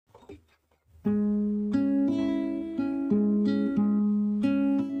Pastels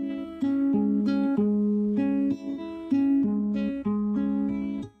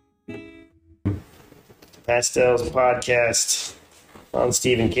podcast on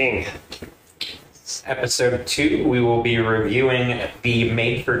Stephen King. Episode 2, we will be reviewing the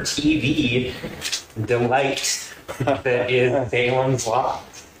made-for-TV delight that is Salem's Lot.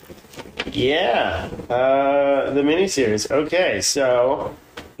 Yeah, the miniseries. Okay, so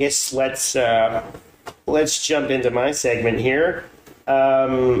I guess let's jump into my segment here.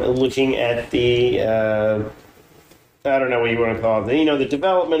 Looking at the I don't know what you want to call it. The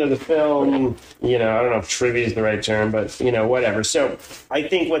development of the film. I don't know if trivia is the right term, but whatever. So I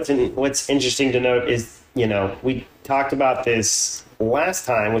think what's interesting to note is we talked about this last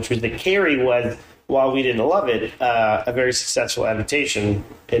time, which was that Carrie was, while we didn't love it, a very successful adaptation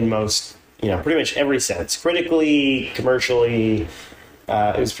in most, pretty much every sense. Critically, commercially,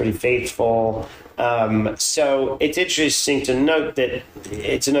 it was pretty faithful. So it's interesting to note that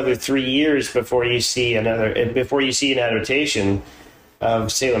it's another 3 years before you see an adaptation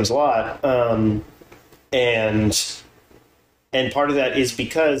of Salem's Lot, and part of that is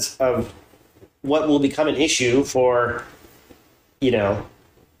because of what will become an issue for the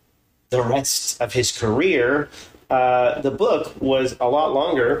rest of his career. The book was a lot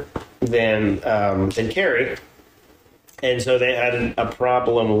longer than Carrie, and so they had a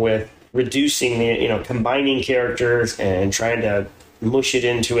problem with reducing the, combining characters and trying to mush it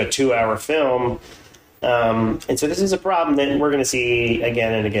into a 2-hour film. And so this is a problem that we're going to see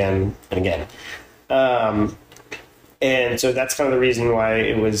again and again and again. And so that's kind of the reason why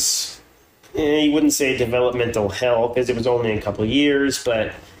it was, you wouldn't say developmental hell because it was only a couple of years,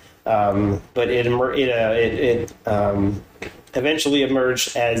 but it eventually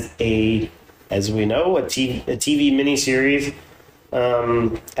emerged as as we know, a TV miniseries.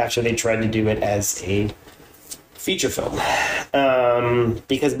 After they tried to do it as a feature film.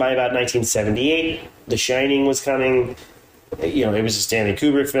 Because by about 1978, The Shining was coming. It was a Stanley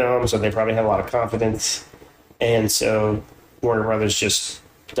Kubrick film, so they probably had a lot of confidence. And so Warner Brothers just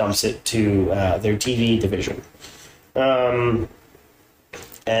dumps it to their TV division. And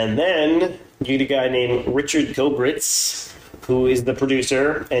then you get a guy named Richard Kobritz, who is the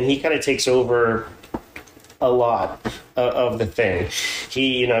producer, and he kind of takes over a lot of the thing.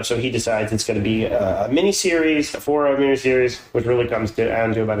 So he decides it's going to be a miniseries, a 4-hour miniseries, which really comes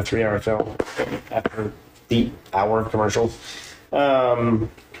down to about a 3-hour film after the hour of commercials. And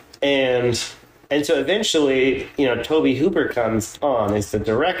so eventually, Tobe Hooper comes on as the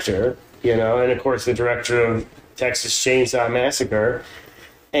director, and of course the director of Texas Chainsaw Massacre.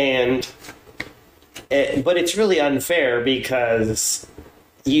 But it's really unfair because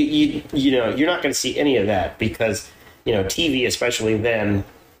you're not going to see any of that because TV, especially then,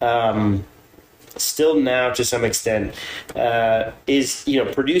 still now to some extent, is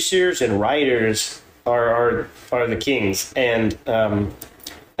producers and writers are the kings, and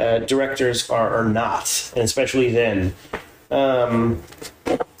directors are not, and especially then.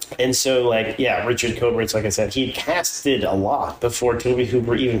 And so, Richard Kobritz, like I said, he casted a lot before Tobe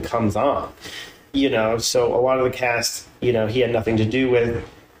Hooper even comes on. So a lot of the cast, he had nothing to do with.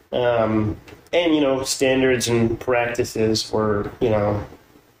 And, standards and practices were,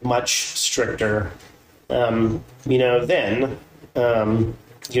 much stricter. Then,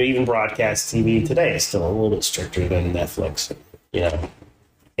 even broadcast TV today is still a little bit stricter than Netflix,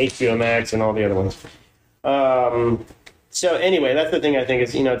 HBO Max and all the other ones. So anyway, that's the thing I think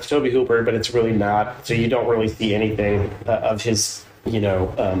is, it's Tobe Hooper, but it's really not. So you don't really see anything of his,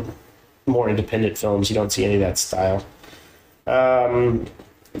 more independent films. You don't see any of that style.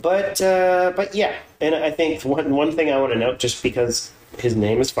 But yeah, and I think one thing I want to note, just because his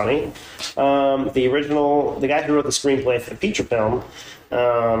name is funny, the guy who wrote the screenplay for the feature film,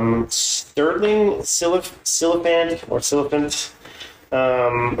 Sterling Siliphant,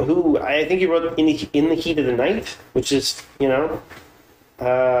 who I think he wrote In the Heat of the Night, which is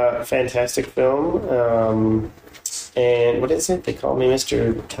fantastic film. And what is it? They call me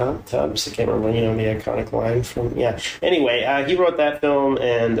Mr. Tubbs. I can't remember, the iconic line from, yeah. Anyway, he wrote that film,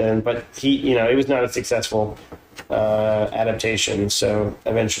 but he, it was not a successful adaptation, so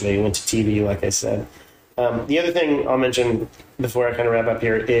eventually it went to TV, like I said. The other thing I'll mention before I kind of wrap up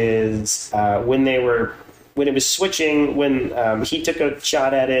here is when it was switching, when he took a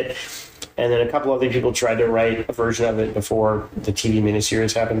shot at it, and then a couple other people tried to write a version of it before the TV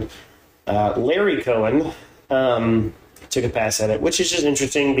miniseries happened. Larry Cohen took a pass at it, which is just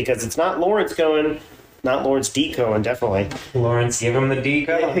interesting because it's not Lawrence Cohen, not Lawrence D. Cohen, definitely. Lawrence, give him the D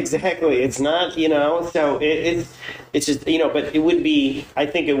code. Exactly. It's not, so it's just, but it would be, I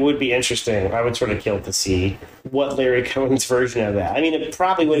think it would be interesting. I would sort of kill to see what Larry Cohen's version of that. I mean, it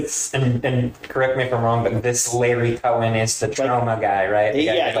probably would. And correct me if I'm wrong, but this Larry Cohen is the trauma guy, right? The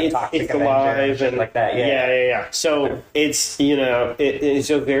guy Yeah, who's, Toxic it's Avenger alive shit and like that. yeah. So it's, it's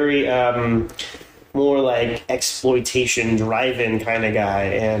a very more like exploitation drive-in kind of guy,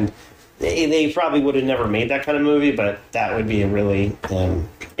 and they probably would have never made that kind of movie, but that would be really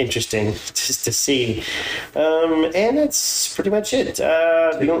interesting just to see. And that's pretty much it.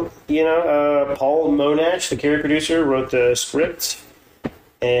 Paul Monash, the character producer, wrote the script,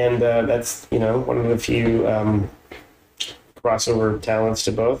 and that's one of the few crossover talents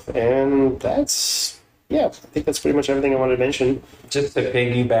to both. And that's I think that's pretty much everything I wanted to mention. Just to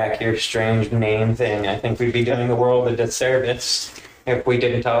piggyback your strange name thing, I think we'd be doing the world a disservice if we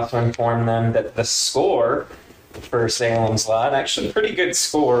didn't also inform them that the score for Salem's Lot, actually pretty good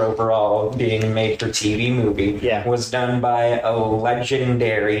score overall, being a made-for-TV movie, was done by a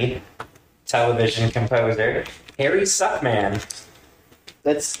legendary television composer, Harry Suckman.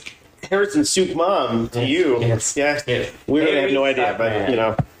 That's Harrison Soup Mom to you. Yes. Yeah. We're going to have no idea,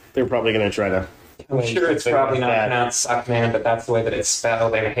 Suckman. but, they're probably going to try to... I'm sure it's probably not pronounced Suckman, but that's the way that it's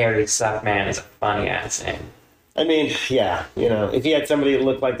spelled, and Harry Suckman is a funny-ass name. I mean, if you had somebody that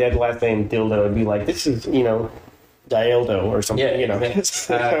looked like that last name Dildo, it'd be like, this is, Dialdo or something,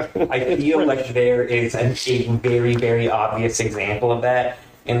 I feel like there is a very, very obvious example of that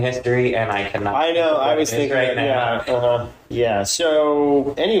in history, and I cannot... I know, I was thinking right now. Yeah,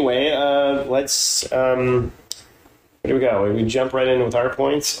 so, anyway, let's... Here we go. We jump right in with our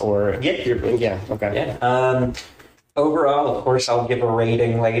points, or... Yeah, okay. Yeah. Overall, of course, I'll give a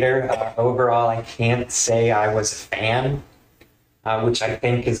rating later. Overall, I can't say I was a fan, which I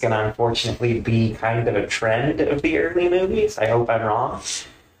think is going to unfortunately be kind of a trend of the early movies. I hope I'm wrong.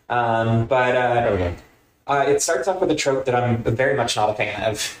 But it starts off with a trope that I'm very much not a fan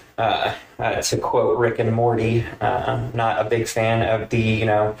of. To quote Rick and Morty, not a big fan of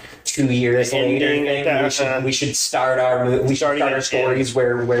the 2 years later thing. We should start our stories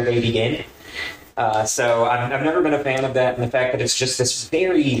where they begin. So I've never been a fan of that, and the fact that it's just this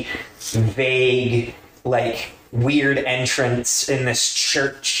very vague, weird entrance in this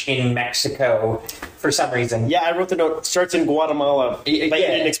church in Mexico for some reason. Yeah, I wrote the note, starts in Guatemala, but you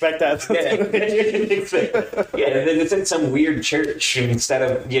didn't expect that. It's in some weird church and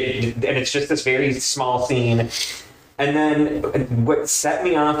it's just this very small scene. And then what set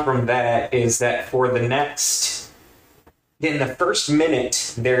me off from that is that in the first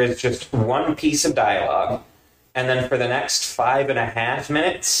minute, there is just one piece of dialogue, and then for the next 5.5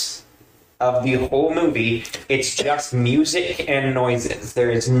 minutes of the whole movie, it's just music and noises. There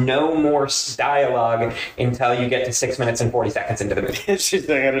is no more dialogue until you get to 6 minutes and 40 seconds into the movie. It's just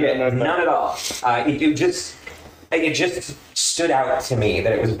none at all. It just stood out to me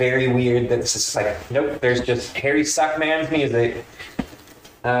that it was very weird that it's just nope, there's just Harry Suckman's music.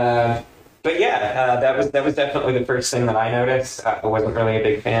 But that was definitely the first thing that I noticed. I wasn't really a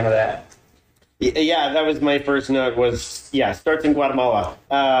big fan of that. Yeah, that was my first note. Starts in Guatemala,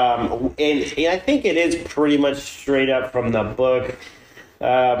 and I think it is pretty much straight up from the book.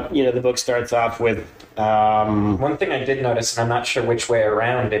 The book starts off with one thing I did notice, and I'm not sure which way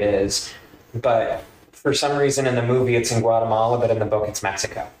around it is, but for some reason in the movie it's in Guatemala, but in the book it's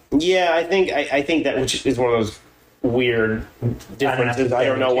Mexico. Yeah, I think that which is one of those weird differences. I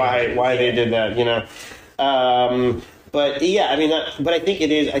don't know why they did that, but yeah, I mean, but I think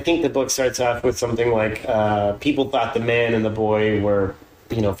it is. I think the book starts off with something like people thought the man and the boy were,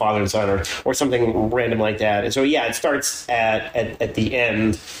 father and son, or something random like that. And so it starts at the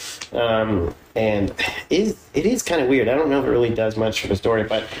end, and it is kind of weird. I don't know if it really does much for the story,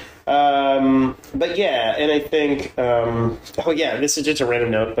 but yeah, and I think this is just a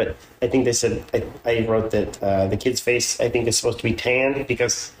random note, but I think they said I wrote that the kid's face I think is supposed to be tan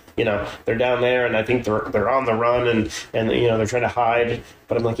because they're down there, and I think they're on the run, and they're trying to hide.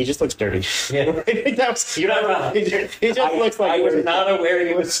 But I'm like, he just looks dirty. Yeah, you're not wrong. He just looks like. I was not aware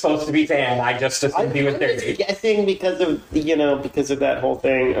he was supposed to be tan. I just assumed he was dirty. Guessing because of that whole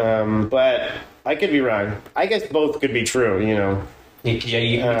thing. But I could be wrong. I guess both could be true. Yeah, you can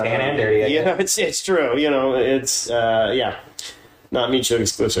be tan and dirty. It's true. It's not mutually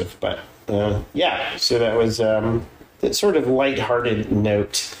exclusive, but So that was that sort of lighthearted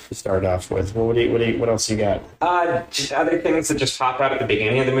note to start off with. Well, what else you got? Just other things that just pop out at the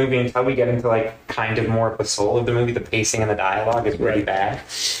beginning of the movie until we get into kind of more of the soul of the movie. The pacing and the dialogue is really bad.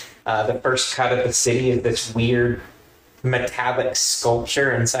 The first cut of the city is this weird metallic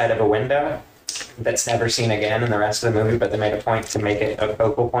sculpture inside of a window. that's never seen again in the rest of the movie, but they made a point to make it a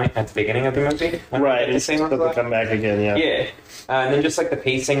focal point at the beginning of the movie. Right, it's supposed to come back again, yeah. Yeah. And then just like the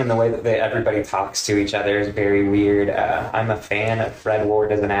pacing and the way that everybody talks to each other is very weird. I'm a fan of Fred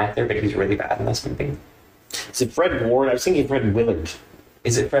Ward as an actor, but he's really bad in this movie. Is it Fred Ward? I was thinking Fred Willard.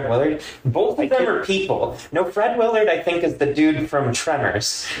 Is it Fred Willard? Both of them are people. No, Fred Willard, I think, is the dude from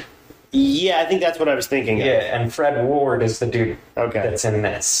Tremors. Yeah, I think that's what I was thinking of. Yeah, and Fred Ward is the dude that's in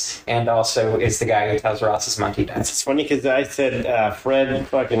this. And also is the guy who tells Ross his monkey died. It's funny because I said Fred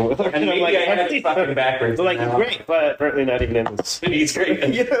fucking Willard. And maybe I had it fucking backwards. Like, he's great, but apparently not even in this. He's great.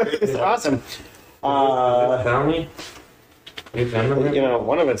 Yeah, it's awesome. Family? You know,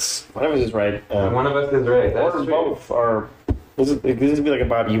 one of us is right. One of us is right. That's or true. both are. This would be like a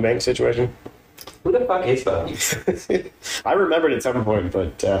Bob Eubanks situation. Who the fuck is Bob? I remembered at some point,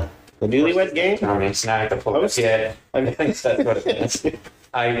 but the Newlywed Game. I mean, it's not the post. Yeah, I think that's what it is.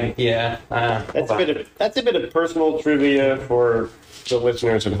 That's a bit of personal trivia for the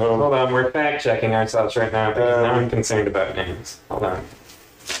listeners at home. Hold on, we're fact checking ourselves right now because now I'm concerned about names. Hold on.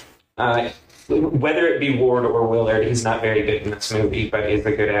 Whether it be Ward or Willard, he's not very good in this movie, but he's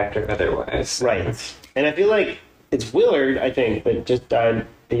a good actor otherwise. Right. And I feel like it's Willard, I think, that just died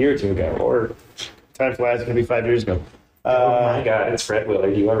a year or two ago. Or time flies, it could be 5 years ago. Oh my god, it's Fred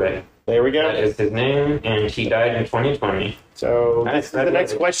Willard, you are right. There we go. That is his name, and he died in 2020. So that's the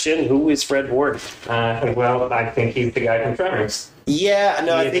next question. Who is Fred Ward? Well, I think he's the guy from Tremors. Yeah,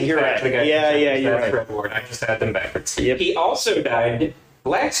 no, I think you're right. Yeah, you're right. Fred Ward. I just had them backwards. Yep. He also died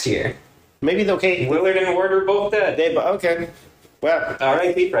last year. Maybe Willard and Ward are both dead. Okay. Well, all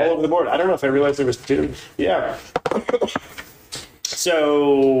right, Fred. All over the board. I don't know if I realized there was two. Yeah.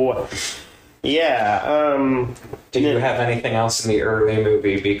 So, yeah. Do you have anything else in the early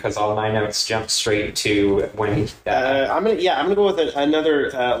movie? Because all my notes jump straight to when he died. I'm gonna go with another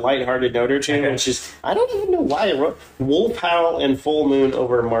lighthearted note or two, which is I don't even know why I wrote Wolf Howl and Full Moon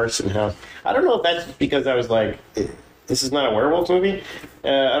over Marston House. I don't know if that's because I was like, this is not a werewolf movie.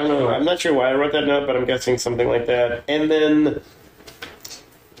 I don't know. I'm not sure why I wrote that note, but I'm guessing something like that. And then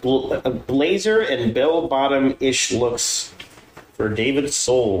blazer and bell bottom-ish looks for David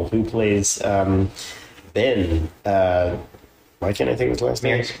Soul, who plays Ben. Why can't I think of his last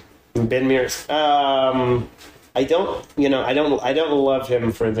name? Ben Mears. I don't love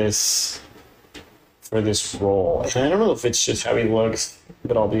him for this role, and I don't know if it's just how he looks,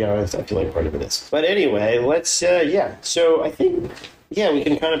 but I'll be honest, I feel like part of it is. But anyway, let's so I think we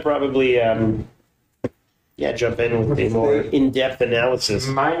can kind of probably jump in with a more in-depth analysis.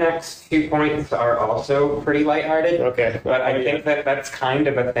 My next 2 points are also pretty lighthearted. Okay, but I think that's kind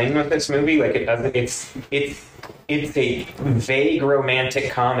of a thing with this movie. Like it doesn't. It's a vague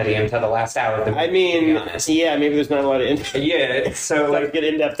romantic comedy until the last hour of the movie. I mean, maybe there's not a lot of so like get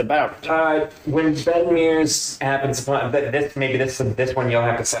in depth about. When Ben Mears happens upon this one, you'll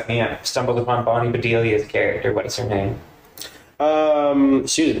have to set me up. Stumbled upon Bonnie Bedelia's character. What is her name?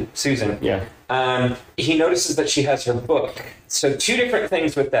 Susan. Yeah. He notices that she has her book. So two different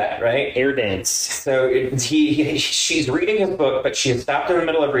things with that, right? Air dance. So she's reading his book, but she has stopped in the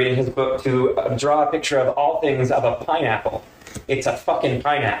middle of reading his book to draw a picture of all things of a pineapple. It's a fucking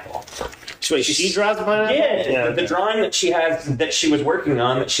pineapple. Wait, she draws the pineapple? Yeah. The drawing that she has, that she was working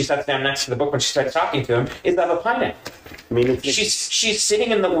on, that she sets down next to the book when she starts talking to him, is of a pineapple. I mean, she's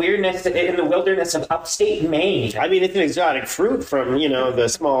sitting in the wilderness of upstate Maine. I mean, it's an exotic fruit from the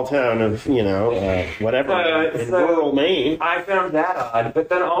small town of whatever in rural Maine. I found that odd, but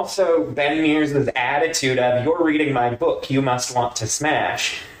then also Ben Mears' attitude of "you're reading my book, you must want to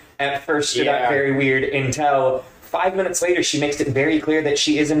smash." At first, stood out very weird until 5 minutes later, she makes it very clear that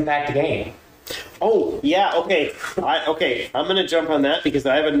she is in fact gay. Oh yeah, okay, I'm gonna jump on that because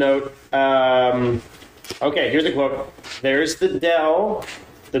I have a note. Okay, here's a quote. There's the Dell,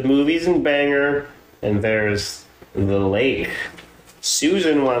 the movies and banger, and there's the lake.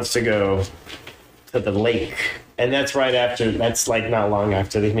 Susan wants to go to the lake. And that's that's like not long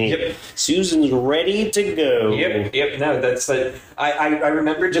after they meet. Yep. Susan's ready to go. Yep. No, that's I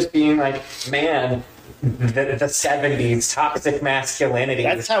remember just being like, man, the 70s toxic masculinity.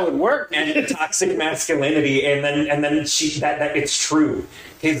 That's how it worked. And toxic masculinity, and then she that it's true.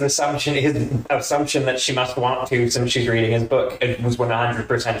 His assumption that she must want to since she's reading his book, it was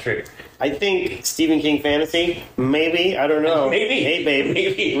 100% true. I think Stephen King fantasy, maybe, I don't know. Maybe. Hey, babe.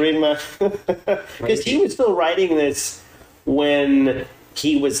 Maybe. Read my... Because he was still writing this when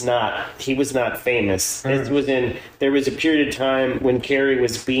he was not famous. Mm. There was a period of time when Carrie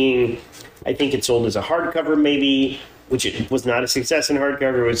was being, I think it sold as a hardcover maybe, which it was not a success in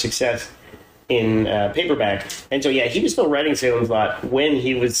hardcover, it was a success in paperback. And so, yeah, he was still writing Salem's Lot when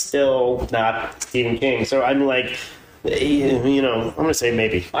he was still not Stephen King. So I'm like, you know, I'm going to say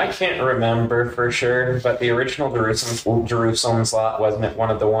maybe. I can't remember for sure, but the original Jerusalem's Lot wasn't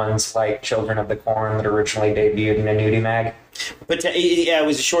one of the ones like Children of the Corn that originally debuted in a nudie mag. But yeah, it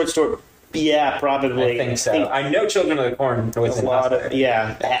was a short story. Yeah, probably. I think so. I know Children of the Corn was a lot of,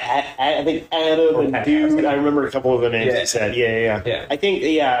 yeah. I think Adam and Dude. I remember a couple of the names he said. Yeah. I think,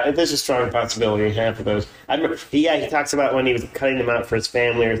 there's a strong possibility in half of those. I remember, he talks about when he was cutting them out for his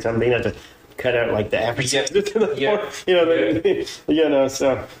family or something. You know, to cut out like the advertisements. You know,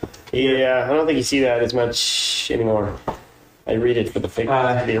 so yeah, I don't think you see that as much anymore. I read it for the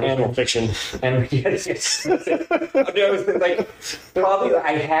original fiction. And yes. Like, probably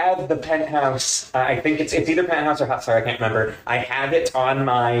I have the Penthouse. I think it's either Penthouse or Hot Star. I can't remember. I have it on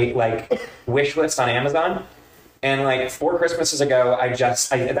my like wish list on Amazon. And like 4 Christmases ago,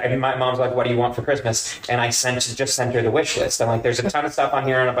 my mom's like, "What do you want for Christmas?" And I just sent her the wish list. I'm like, "There's a ton of stuff on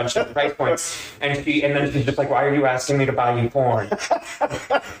here and a bunch of price points." And then she's just like, "Why are you asking me to buy you porn?"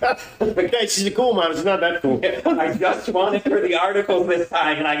 Okay, she's a cool mom. She's not that cool. I just want it for the articles this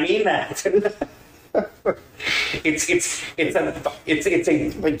time, and I mean that. It's a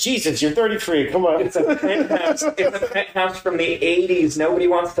like Jesus. You're 33. Come on. It's a penthouse. It's a penthouse from the 80s. Nobody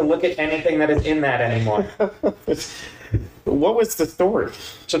wants to look at anything that is in that anymore. What was the story?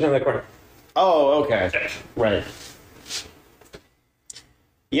 Children of the Corn. Oh, okay. Right.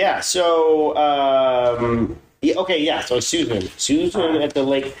 Yeah. So. So Susan at the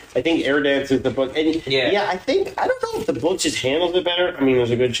lake. I think Air Dance is the book, and I don't know if the book just handles it better. I mean, there's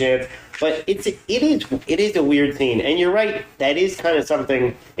a good chance, but it is a weird scene, and you're right. That is kind of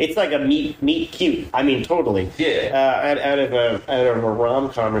something. It's like a meet cute. I mean, totally. Yeah. Out of a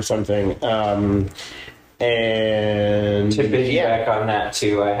rom-com or something. And to piggyback on that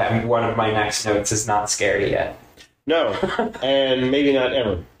too, I have one of my next notes is not scary yet. No, and maybe not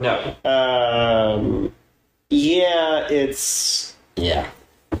ever. No. Yeah, it's yeah.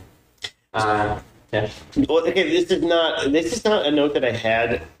 Well, okay, this is not a note that I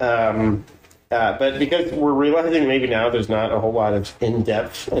had, but because we're realizing maybe now there's not a whole lot of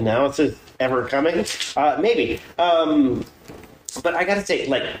in-depth analysis ever coming, maybe. But I gotta say,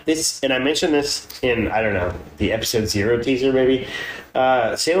 like this, and I mentioned this in the episode 0 teaser, maybe.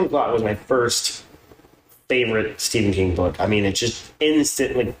 Salem's Lot was my first favorite Stephen King book. I mean, it just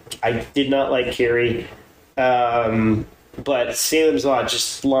instantly. I did not like Carrie. But Salem's Lot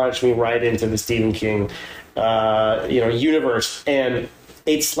just launched me right into the Stephen King, universe. And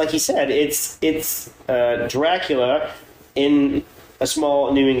it's like he said, it's Dracula in a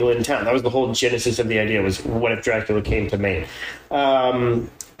small New England town. That was the whole genesis of the idea, was what if Dracula came to Maine?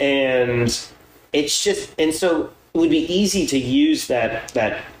 And it's just, and so it would be easy to use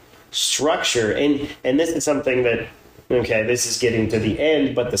that structure. And this is something that, okay, this is getting to the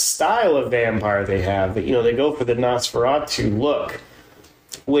end, but the style of vampire they have, they go for the Nosferatu look,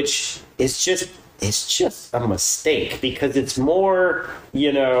 which is just a mistake, because it's more,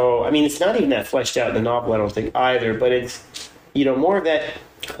 it's not even that fleshed out in the novel, I don't think either, but it's, more of that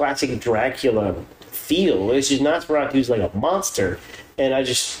classic Dracula feel. It's just Nosferatu's like a monster, and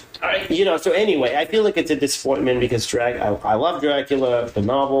so anyway, I feel like it's a disappointment because I love Dracula, the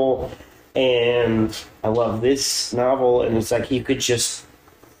novel, and I love this novel, and it's like you could just,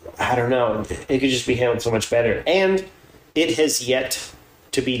 I don't know, it could just be handled so much better. And it has yet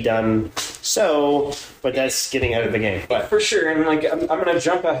to be done but that's getting out of the game. But for sure, and I'm going to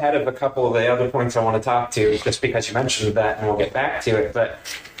jump ahead of a couple of the other points I want to talk to, just because you mentioned that, and we'll get back to it. But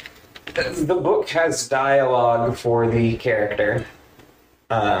the book has dialogue for the character,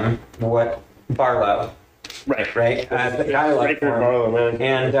 Barlow. Right. The dialogue form.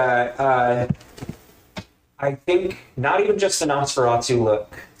 And I think not even just the Nosferatu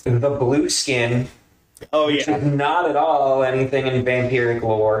look, the blue skin, which is not at all anything in vampiric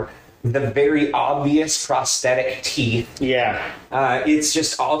lore, the very obvious prosthetic teeth. Yeah. It's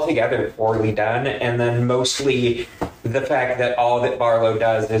just altogether poorly done, and then mostly the fact that all that Barlow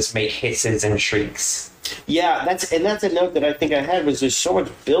does is make hisses and shrieks. Yeah, that's a note that I think I had, was there's so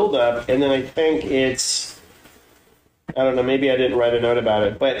much buildup, and then I think it's, I don't know, maybe I didn't write a note about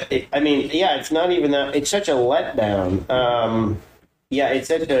it, but it's not even that, it's such a letdown. It's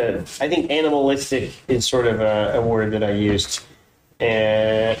such I think animalistic is sort of a word that I used. So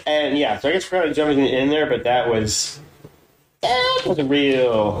I guess we're kind of jumping in there, but that was a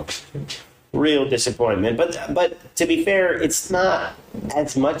real disappointment. But to be fair, it's not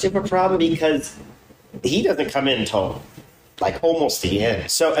as much of a problem because he doesn't come in until like almost the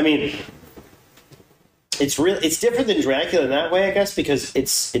end. So I mean, it's different than Dracula in that way, I guess, because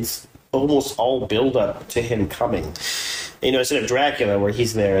it's almost all build up to him coming. You know, instead of Dracula, where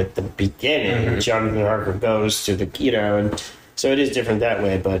he's there at the beginning, and Jonathan Harker goes to the, you know, and so it is different that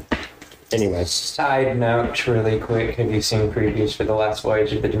way. But anyway. Side note, really quick: have you seen previews for The Last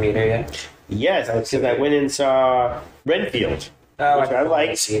Voyage of the Demeter yet? Yes, I went and saw Renfield, which I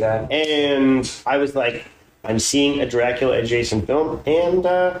liked. See that. And I was like, I'm seeing a Dracula adjacent film,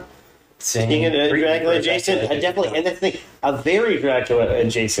 and seeing a Dracula adjacent, definitely, and that's the thing, a very Dracula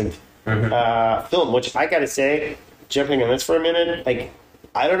adjacent film, which I gotta say, jumping on this for a minute, like,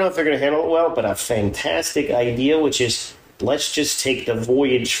 I don't know if they're gonna handle it well, but a fantastic idea, which is, let's just take the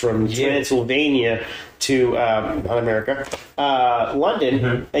voyage from Transylvania to not America,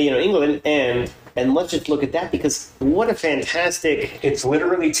 London, you know, England, and let's just look at that, because what a fantastic... It's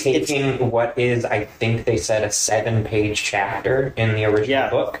literally taking what is, I think they said, a 7-page chapter in the original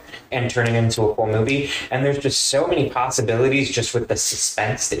book and turning it into a full movie. And there's just so many possibilities just with the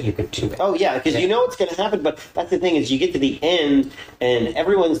suspense that you could do. Oh, yeah, because you know what's going to happen, but that's the thing, is you get to the end and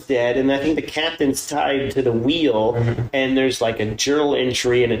everyone's dead, and I think the captain's tied to the wheel, and there's like a journal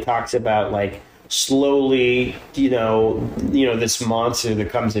entry, and it talks about, like, slowly, you know, this monster that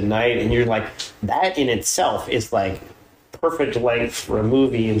comes at night, and you're like, that in itself is like perfect length for a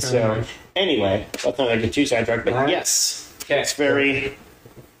movie. And so, anyway, let's not get too sidetracked, but yes, it's very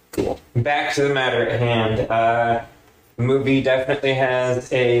cool. Back to the matter at hand. Movie definitely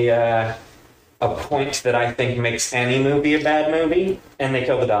has a point that I think makes any movie a bad movie, and they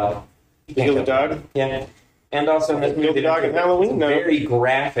kill the dog. They kill the dog? Yeah. And also in this movie, the dog in Halloween, very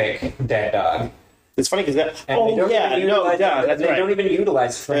graphic dead dog. It's funny because that. They don't even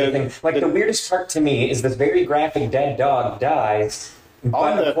utilize it for anything. Like the weirdest part to me is this very graphic dead dog dies.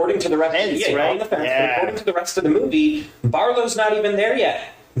 But according to the rest, on the fence, but according to the rest of the movie, Barlow's not even there yet.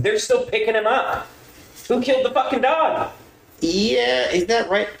 They're still picking him up. Who killed the fucking dog? Yeah, is that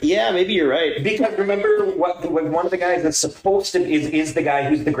right? Yeah, maybe you're right. Because remember, what one of the guys that's supposed to is the guy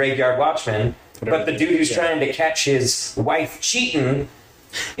who's the graveyard watchman, but the dude who's trying to catch his wife cheating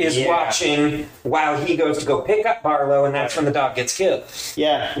is watching while he goes to go pick up Barlow, and that's when the dog gets killed.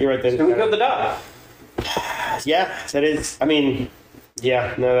 Yeah, you're right. So we killed the dog. Yeah, that is. I mean,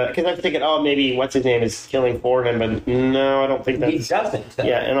 yeah, no, because I'm thinking, oh, maybe what's his name is killing for him, but no, I don't think that's. He doesn't.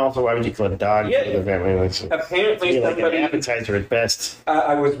 Yeah, and also, why would you kill a dog for the family? Apparently, like an appetizer at best.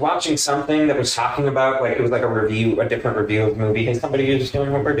 I was watching something that was talking about, like, it was like a different review of the movie. Hey, somebody who's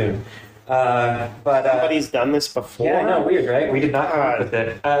doing what we're doing. But somebody's done this before. Yeah, I know, weird, right? We did not come up with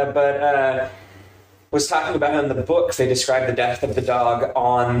it. But was talking about how in the book they described the death of the dog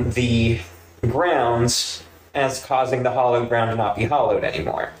on the grounds as causing the hollowed ground to not be hollowed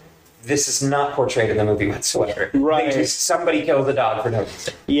anymore. This is not portrayed in the movie whatsoever. Right. Somebody kills the dog for no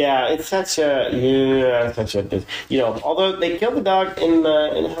reason. Yeah, it's such a you know. Although they killed the dog in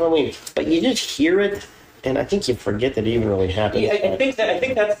Halloween, but you just hear it. And I think you forget that it even really happened. Yeah, I think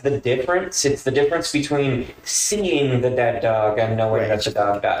that's the difference. It's the difference between seeing the dead dog and knowing that the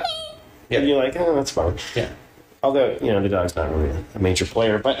dog died. Yeah. And you're like, oh, that's fine. Yeah. Although, you know, the dog's not really a major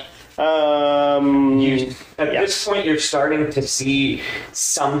player, but at this point, you're starting to see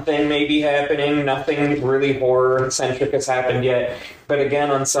something maybe happening. Nothing really horror-centric has happened yet. But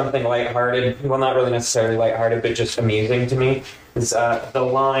again, on something lighthearted, well, not really necessarily lighthearted, but just amusing to me, is the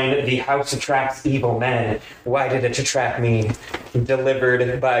line, "The house attracts evil men. Why did it attract me?"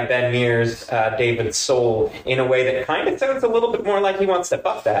 Delivered by Ben Mears, David Soul, in a way that kind of sounds a little bit more like he wants to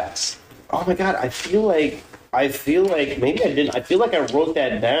fuck that. Oh my god, I feel like maybe I didn't. I feel like I wrote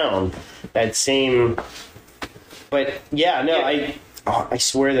that down. That same. But yeah, no, Yeah. I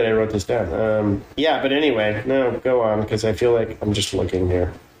swear that I wrote this down. Yeah, but anyway, no, go on, because I feel like I'm just looking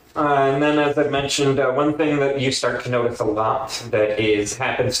here. And then, as I mentioned, one thing that you start to notice a lot that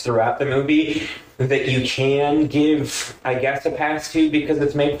happens throughout the movie that you can give, I guess, a pass to because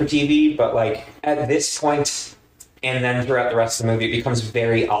it's made for TV, but like at this point, and then throughout the rest of the movie, it becomes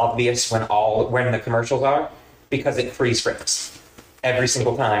very obvious when the commercials are, because it freeze frames every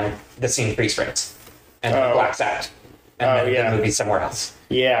single time the scene freeze frames and then blacks out, and then the movie's somewhere else.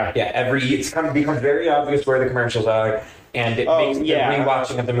 Yeah, it becomes very obvious where the commercials are. And it makes the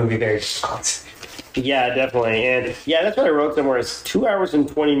rewatching of the movie very difficult. Yeah, definitely. And yeah, that's what I wrote somewhere. It's 2 hours and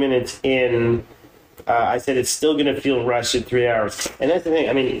 20 minutes in. I said it's still going to feel rushed at 3 hours. And that's the thing.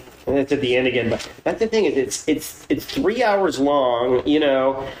 I mean, that's at the end again. But that's the thing is it's 3 hours long, you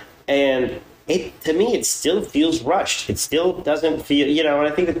know, and to me it still feels rushed. It still doesn't feel, you know, and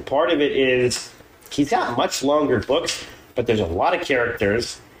I think that part of it is he's got much longer books, but there's a lot of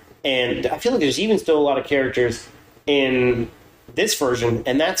characters. And I feel like there's even still a lot of characters in this version,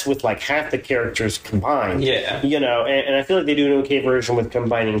 and that's with like half the characters combined. Yeah. You know, and I feel like they do an okay version with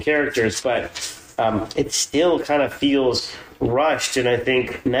combining characters, but it still kind of feels rushed. And I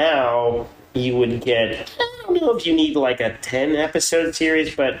think now you would get, I don't know if you need like a 10 episode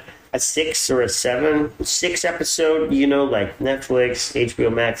series, but a 6 or a 6 episode, you know, like Netflix,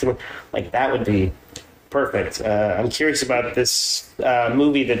 HBO Max, like that would be perfect. I'm curious about this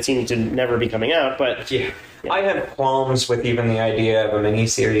movie that seems to never be coming out, but yeah. I have qualms with even the idea of a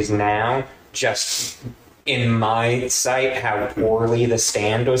miniseries now, just in my sight, how poorly The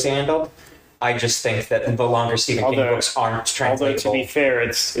Stand was handled. I just think that the longer Stephen King books aren't translatable. Although to be fair, it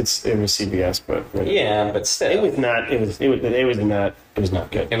was CBS, but yeah, but still, it was not. It was not. It was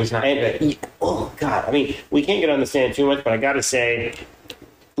not good. It was not good. Oh God! I mean, we can't get on The Stand too much, but I got to say,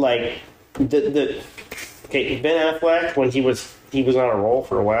 like Ben Affleck, when he was on a roll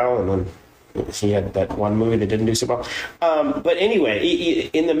for a while, and then he had that one movie that didn't do so well. But anyway,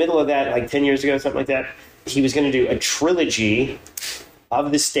 in the middle of that, like 10 years ago, something like that, he was going to do a trilogy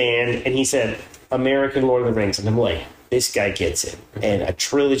of The Stand, and he said, American Lord of the Rings. And I'm like, this guy gets it. And a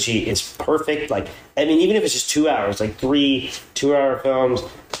trilogy is perfect. Like, I mean, even if it's just 2 hours, like 3 2-hour films,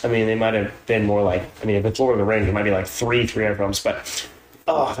 I mean, they might have been more like, I mean, if it's Lord of the Rings, it might be like 3 3-hour films. But,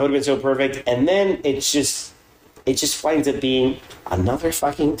 oh, that would have been so perfect. And then it just winds up being another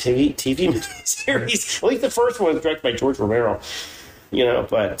fucking TV series. At least the first one was directed by George Romero, you know,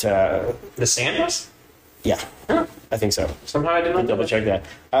 but... The Stand was? Yeah, Huh. I think so. Somehow I did not Double check that.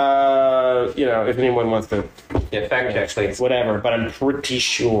 You know, if anyone wants to... Yeah, fact check, please. Whatever, but I'm pretty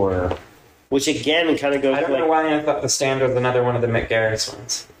sure. Which, again, kind of goes... I don't know why I thought The Stand was another one of the Mick Garris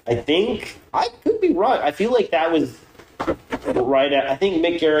ones. I think... I could be wrong. I feel like that was... Right at, I think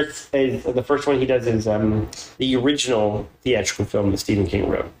Mick Garris is the first one he does is the original theatrical film that Stephen King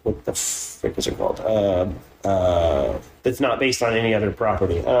wrote. What the frick was it called? That's not based on any other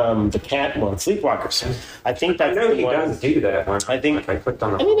property. The cat one, Sleepwalkers. I think that's I know the he one. does do that one. I think I clicked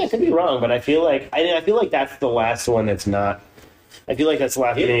on. I mean, I could be wrong, but I feel like that's the last one that's not. I feel like that's the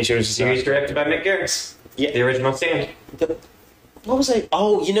last miniseries. Series directed by Mick Garris. Yeah, the original Stand. What was I?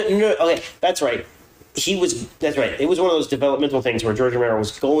 Oh, no. Okay, that's right. That's right. It was one of those developmental things where George Romero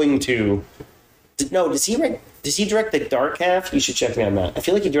was going to. No, does he direct the Dark Half? You should check me on that. I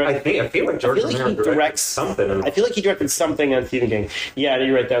feel like he directed. I feel like George Romero directs something. I feel like he directed something on Stephen King. Yeah,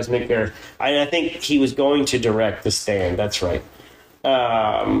 you're right. That was Mick Garris. I think he was going to direct The Stand. That's right.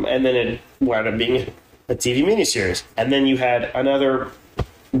 And then it wound up being a TV miniseries. And then you had another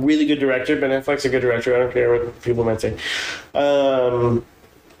really good director. Ben Affleck's a good director. I don't care what people might say.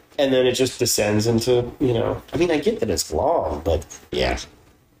 And then it just descends into, you know... I mean, I get that it's long, but yeah.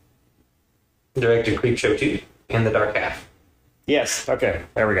 Directed Creepshow 2 and The Dark Half. Yes, okay.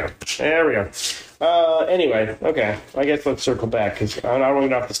 There we go. Anyway, okay. I guess let's circle back, because I don't want to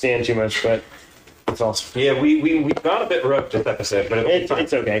get off The Stand too much, but it's also... Yeah, we got a bit rough this episode, but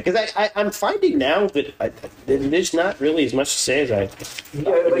it's okay. Because I'm finding now that there's not really as much to say as I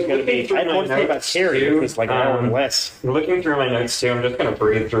thought it was going to be. I don't want to say about Carrie, it's like an hour and less. Looking through my notes, too, I'm just going to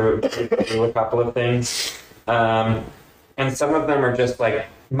breathe through a couple of things. And some of them are just, like,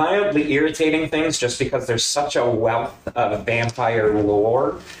 mildly irritating things just because there's such a wealth of vampire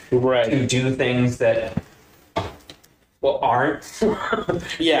lore to do things that... Well, aren't.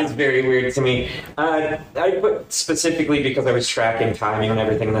 Yeah. It's very weird to me. I put specifically because I was tracking timing and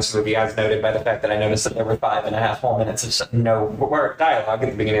everything in this movie, as noted by the fact that I noticed that there were 5.5 whole minutes of no dialogue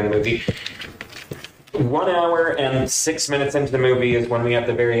at the beginning of the movie. 1 hour and 6 minutes into the movie is when we have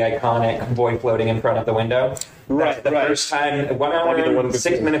the very iconic boy floating in front of the window. That's the first time. 1 hour and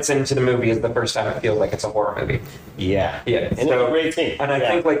 6 minutes into the movie is the first time it feels like it's a horror movie. Yeah, yeah. And it's a great thing. And I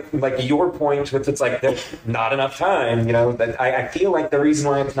think like your point with it's like there's not enough time. You know, that I feel like the reason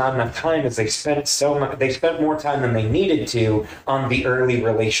why it's not enough time is they spent more time than they needed to on the early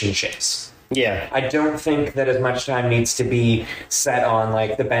relationships. Yeah. I don't think that as much time needs to be set on,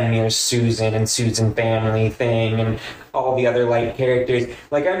 like, the Ben Mears Susan and Susan family thing and all the other, like, characters.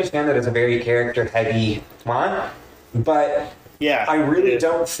 Like, I understand that it's a very character-heavy plot, but yeah, I really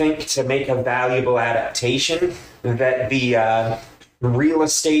don't think to make a valuable adaptation that the real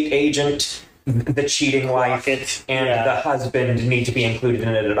estate agent, the cheating wife, and the husband need to be included in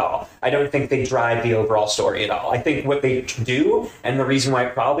it at all. I don't think they drive the overall story at all. I think what they do, and the reason why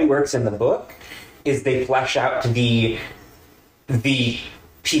it probably works in the book, is they flesh out the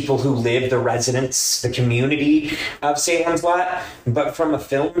people who live, the residents, the community of Salem's Lot. But from a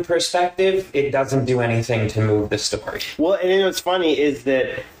film perspective, it doesn't do anything to move the story. Well, and what's funny is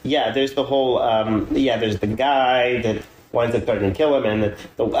that, there's the whole, there's the guy that winds up threatening to kill him, and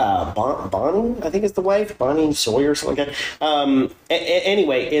Bonnie, I think is the wife, Bonnie Sawyer or something like that.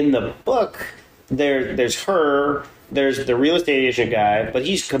 Anyway, in the book, there's her, there's the real estate agent guy, but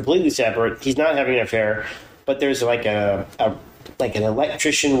he's completely separate. He's not having an affair, but there's like an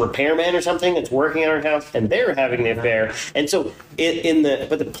electrician repairman or something that's working at our house, and they're having the affair. And so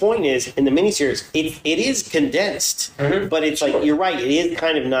but the point is, in the miniseries, it is condensed, but it's like, you're right, it is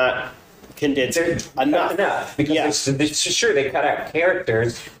kind of not condensed enough. Because sure, they cut out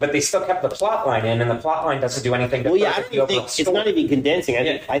characters, but they still kept the plot line in, and the plot line doesn't do anything to I don't think it's not even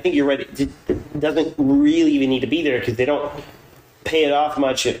condensing. I think you're right. It doesn't really even need to be there, because they don't pay it off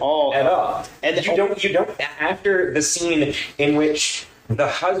much at all. And you don't after the scene in which the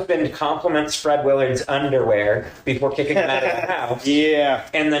husband compliments Fred Willard's underwear before kicking him out of the house,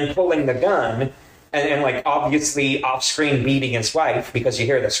 and then pulling the gun, and like obviously off-screen beating his wife, because you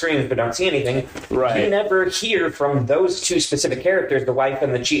hear the screams but don't see anything. Right. You never hear from those two specific characters, the wife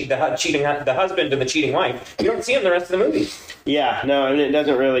and the husband and the cheating wife. You don't see them the rest of the movie. Yeah, no, I mean, it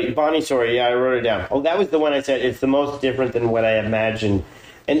doesn't really. Bonnie Sawyer, I wrote it down. Oh, that was the one I said it's the most different than what I imagined.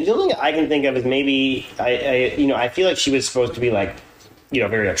 And the only thing I can think of is maybe I feel like she was supposed to be like,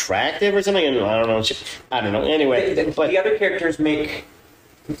 very attractive or something. And I don't know. Anyway, but the other characters make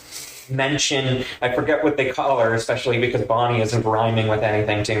mention, I forget what they call her, especially because Bonnie isn't rhyming with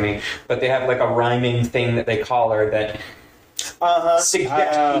anything to me, but they have like a rhyming thing that they call her that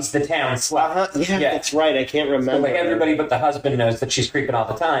suggests she's the town slut. Yeah, that's right. I can't remember. So like everybody but the husband knows that she's creeping all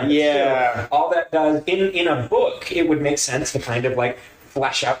the time. Yeah. So all that does, in a book, it would make sense to kind of like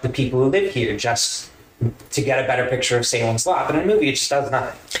flesh out the people who live here just to get a better picture of Salem Slot. But in a movie, it just does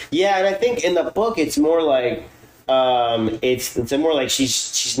nothing. Yeah, and I think in the book, it's more like it's more like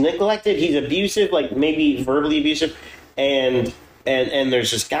she's neglected. He's abusive, like maybe verbally abusive, and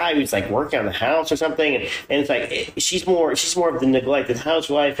there's this guy who's like working on the house or something, and it's like she's more of the neglected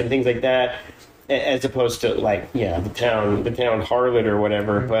housewife and things like that, as opposed to like the town harlot or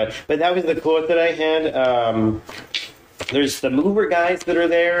whatever. But that was the quote that I had. There's the mover guys that are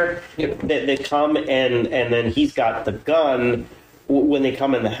there that come, and then he's got the gun when they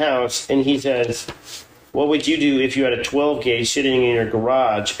come in the house, and he says, "What would you do if you had a 12 gauge sitting in your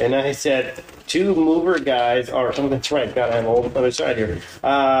garage?" And I said, two mover guys are, oh, that's right, God, I'm on the other side here,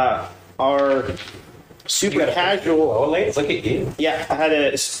 are super casual. Oh, look at you. Yeah,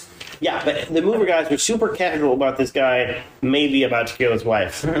 but the mover guys were super casual about this guy maybe about to kill his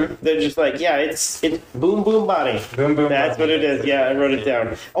wife. They're just like, it's boom, boom, body. Boom, boom, that's body. what it is. Yeah, I wrote it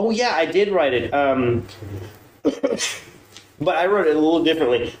down. Oh, yeah, I did write it. But I wrote it a little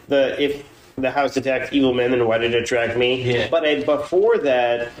differently. If the house attacked evil men, then why did it attract me? Yeah. But before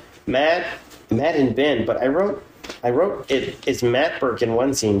that, Matt and Ben. But I wrote it's Matt Burke in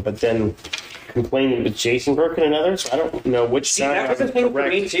one scene, but then complaining with Jason Burke in another. So I don't know which side. That was the thing for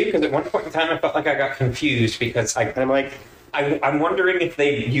me too, because at one point in time I felt like I got confused because I'm wondering if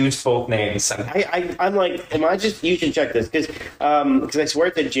they used both names. I'm like, you should check this because I swear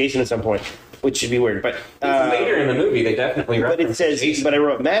it said Jason at some point, which should be weird. But later in the movie, they definitely reference. But it says, Jason. But I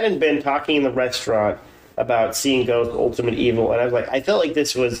wrote Matt and Ben talking in the restaurant about seeing ghosts, ultimate evil, and I was like, I felt like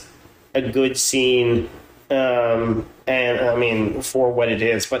this was a good scene, and I mean for what it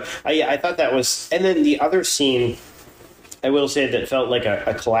is. But I thought that was, and then the other scene, I will say that felt like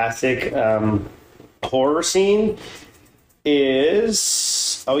a classic horror scene. Later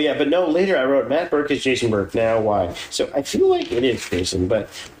I wrote Matt Burke is Jason Burke. Now why? So I feel like it is Jason, but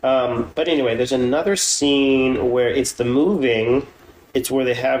anyway, there's another scene where it's the moving. It's where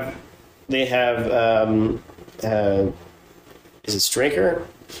they have is it Straker?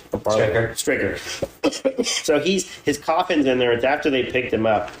 Straker. So his coffin's in there. It's after they picked him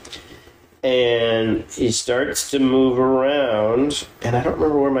up, and he starts to move around, and I don't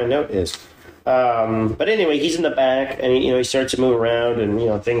remember where my note is. But anyway, he's in the back, and he starts to move around, and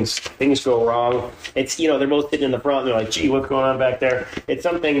things go wrong. It's they're both sitting in the front, and they're like, "Gee, what's going on back there?" It's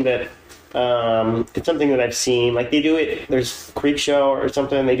something that I've seen. Like they do it. There's Creepshow or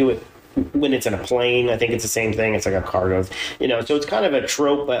something. They do it when it's in a plane. I think it's the same thing. It's like a cargo, So it's kind of a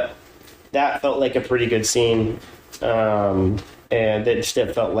trope, but that felt like a pretty good scene. And that just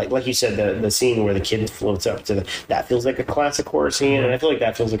felt like you said, the scene where the kid floats up to that feels like a classic horror scene, and I feel like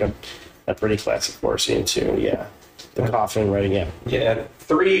that feels like a pretty classic horror scene too. Yeah, the coffin writing. Yeah.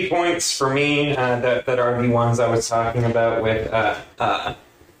 3 points for me that are the ones I was talking about with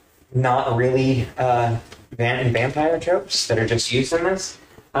not really vampire tropes that are just used in this.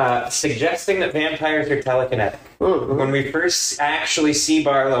 Suggesting that vampires are telekinetic. Mm-hmm. When we first actually see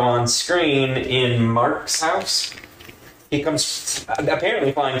Barlow on screen in Mark's house, he comes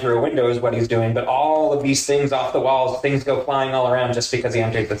apparently flying through a window is what he's doing, but all of these things off the walls, things go flying all around just because he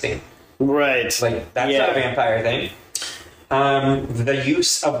enters the scene. Right. Like, that's a vampire thing. The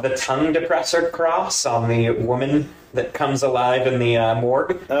use of the tongue depressor cross on the woman that comes alive in the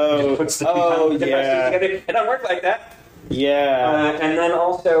morgue. Just puts the two tongue depressors together. It doesn't work like that. Yeah. And then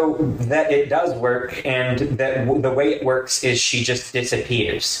also that it does work, and that the way it works is she just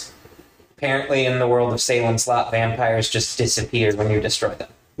disappears. Apparently in the world of Salem slot, vampires just disappear when you destroy them.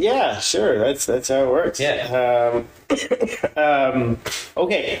 Yeah, sure. That's how it works. Yeah.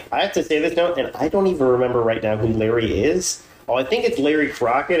 Okay, I have to say this now, and I don't even remember right now who Larry is. Oh, I think it's Larry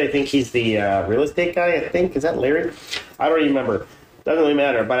Crockett. I think he's the real estate guy, I think. Is that Larry? I don't even remember. Doesn't really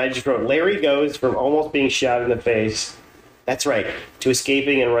matter, but I just wrote, Larry goes from almost being shot in the face, that's right, to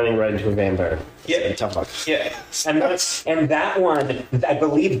escaping and running right into a vampire. Yeah. Tough luck. Yeah. And that one, I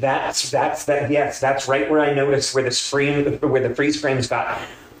believe that's right where I noticed where the freeze frames got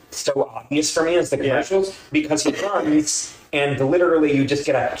so obvious for me as the commercials, because he runs and literally you just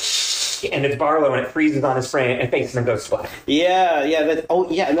get and it's Barlow and it freezes on his face and then goes black. Yeah,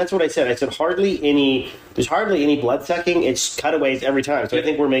 and that's what I said. I said there's hardly any blood sucking. It's cutaways every time. So I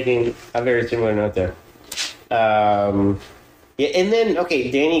think we're making a very similar note there. Yeah, and then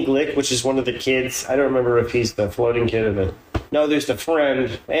Danny Glick, which is one of the kids. I don't remember if he's the floating kid or the. No, there's the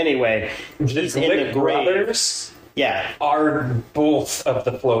friend. Anyway, he's in the grave. Brothers. Yeah, are both of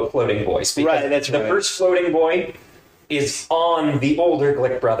the floating boys. Right, that's the first floating boy is on the older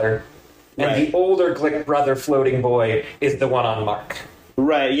Glick brother, and the older Glick brother floating boy is the one on Mark.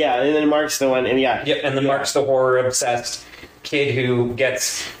 Right, yeah, and then Mark's the one, and and then Mark's the horror-obsessed kid who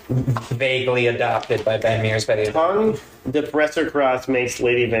gets vaguely adopted by Ben Mears by the end. Tongue depressor cross makes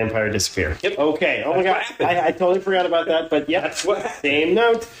Lady Vampire disappear. Yep. Okay, oh my god, I totally forgot about that, but yeah, that's what happened. Same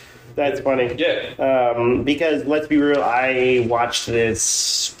note. That's funny. Yeah. Because let's be real, I watched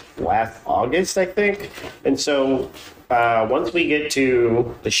this last August, I think. And so once we get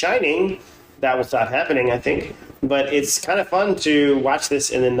to The Shining, that will stop happening, I think. But it's kind of fun to watch this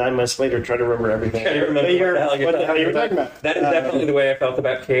and then 9 months later try to remember everything. I remember what the hell you were talking about. That is definitely the way I felt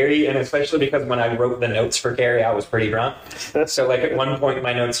about Carrie, and especially because when I wrote the notes for Carrie, I was pretty drunk. So like at one point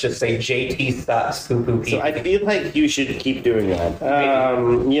my notes just say JT stops poo-poo pee. So I feel like you should keep doing that.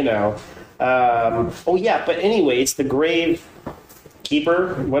 Oh yeah, but anyway, it's the grave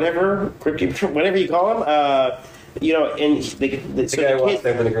keeper, whatever, crypt keeper, whatever you call him. And the guy who walks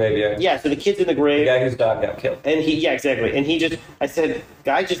over the graveyard. Yeah, so the kid's in the grave. The guy whose dog got killed. And exactly. And I said,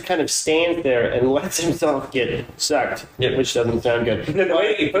 guy just kind of stands there and lets himself get sucked, which doesn't sound good. The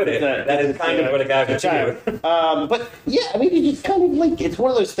way you put it, that is kind of what a guy would do. But yeah, I mean, it's just kind of like, it's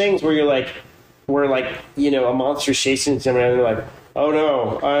one of those things where a monster's chasing someone and they're like, oh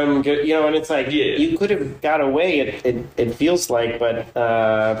no, I'm good, and it's like, you could have got away, it feels like,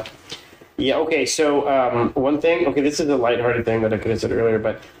 but, yeah, okay, so one thing, this is a lighthearted thing that I could have said earlier,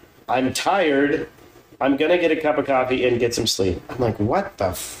 but I'm tired. I'm going to get a cup of coffee and get some sleep. I'm like, what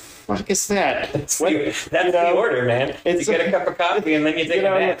the fuck is that? That's the order, man. You get a cup of coffee and then you take a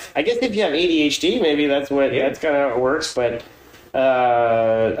nap. I guess if you have ADHD, maybe that's kind of how it works, but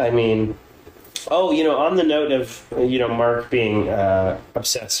I mean, on the note of, Mark being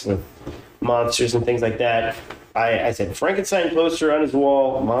obsessed with monsters and things like that, I said Frankenstein poster on his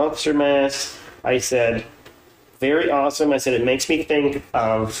wall, monster mask. I said, very awesome. I said, it makes me think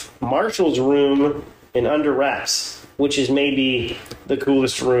of Marshall's room in Under Wraps, which is maybe the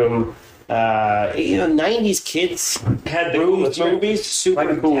coolest room. 90s kids had the rooms, movies,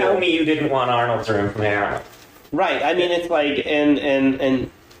 super cool. Tell me you didn't want Arnold's room from there. Right. I mean, it's like, and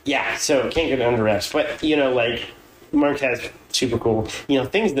yeah, so can't get Under Wraps. But, Mark has super cool,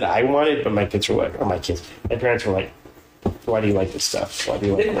 things that I wanted, but my parents were like, why do you like this stuff? Why do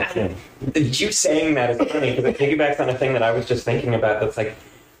you like that? You saying that is funny because it piggybacks on a thing that I was just thinking about. That's like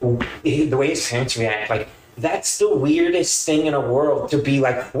the way his parents react. Like, that's the weirdest thing in a world to be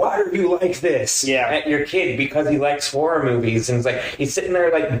like, why are you like this at your kid? Because he likes horror movies. And it's like, he's sitting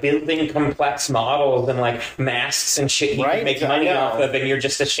there like building complex models and like masks and shit he can make money off of, and you're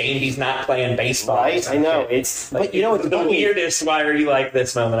just ashamed he's not playing baseball. Right, I know. It's like, it's the weirdest why are you like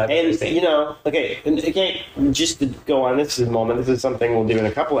this moment I've ever seen. Just to go on this moment, this is something we'll do in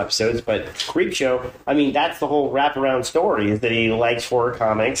a couple episodes, but Creepshow, I mean, that's the whole wraparound story, is that he likes horror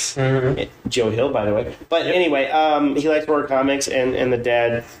comics. Mm-hmm. Joe Hill, by the way. But anyway, he likes horror comics, and the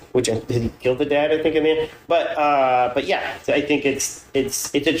dad, did he kill the dad, I think, in the end? But yeah, I think it's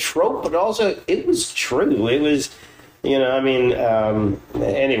a trope, but also it was true. It was, anyway,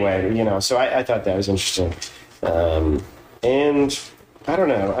 so I thought that was interesting. And I don't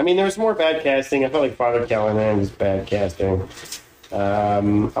know. I mean, there was more bad casting. I felt like Father Callahan was bad casting.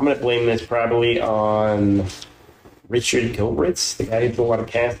 I'm going to blame this probably on Richard Gilbreth, the guy who did a lot of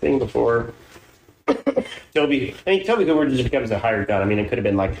casting before Toby. I mean, Toby Hooper just becomes a hired gun. I mean, it could have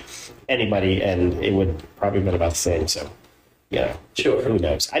been like anybody, and it would probably have been about the same. So, yeah, Sure. Who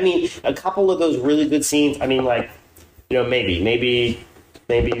knows? I mean, a couple of those really good scenes. I mean, like, maybe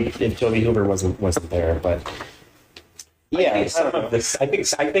if Toby Hooper wasn't there, but yeah, I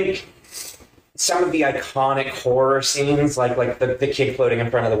think some of the iconic horror scenes, like the kid floating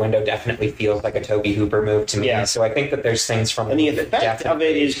in front of the window, definitely feels like a Toby Hooper move to me. Yeah. So I think that there's things from and the effect of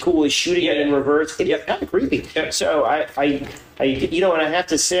it is cool. Is shooting it in reverse. It's kind of creepy. Yep. So I, and I have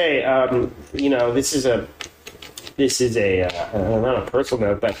to say, this is a not a personal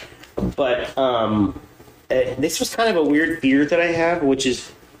note, but this was kind of a weird fear that I have, which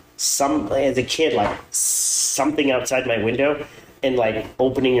is as a kid, like something outside my window, and like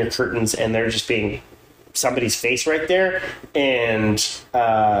opening your curtains and there just being somebody's face right there. And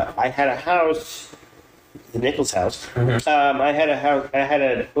I had a house, the Nichols house. Mm-hmm. I had a house.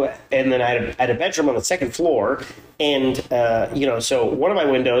 And then I had a bedroom on the second floor. And so one of my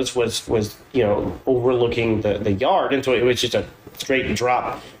windows was overlooking the yard, and so it was just a straight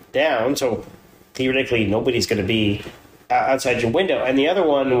drop down. So theoretically, nobody's going to be outside your window. And the other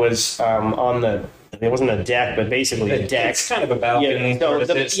one was on the. It wasn't a deck, but basically a deck. It's kind of a balcony. The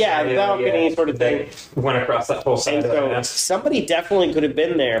balcony sort of thing. Went across that whole side and of so the house. somebody definitely could have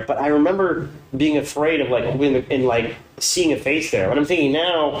been there, but I remember being afraid of seeing a face there. What I'm thinking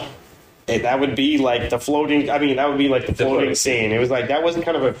now, that would be like the floating. I mean, that would be like the floating scene. It was like that wasn't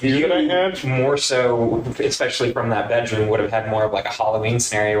kind of a fear that I had. More so, especially from that bedroom, would have had more of like a Halloween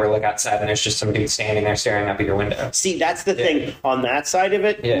scenario where look outside and there's just some dude standing there staring up at your window. See, that's the thing on that side of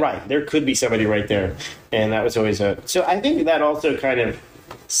it. Yeah. Right, there could be somebody right there, and that was always So I think that also kind of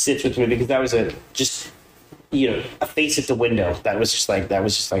sits with me because that was a face at the window. That was just like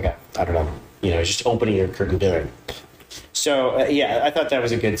I don't know, just opening your curtain door. So, I thought that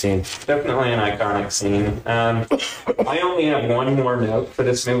was a good scene. Definitely an iconic scene. I only have one more note for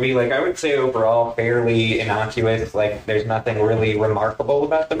this movie. Like, I would say overall, fairly innocuous. Like, there's nothing really remarkable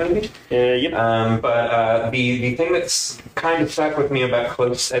about the movie. Yep. But the thing that's kind of stuck with me about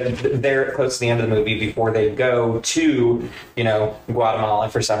close to the end of the movie before they go to, Guatemala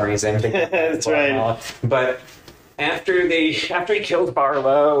for some reason. That's right. But after he kills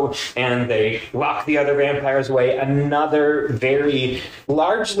Barlow and they lock the other vampires away, another very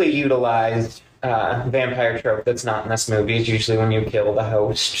largely utilized vampire trope that's not in this movie is usually when you kill the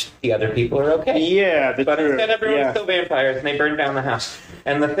host, the other people are okay. Yeah, but instead everyone's still vampires and they burn down the house.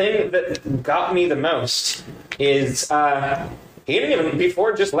 And the thing that got me the most is he didn't even,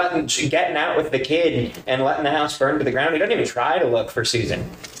 before just getting out with the kid and letting the house burn to the ground, he doesn't even try to look for Susan.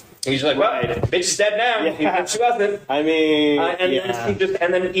 He's like, well, bitch is dead now. Yeah. She wasn't. I mean,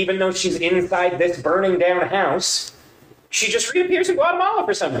 and then even though she's inside this burning down house, she just reappears in Guatemala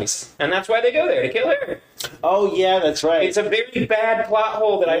for some reason, and that's why they go there to kill her. Oh yeah, that's right. It's a very bad plot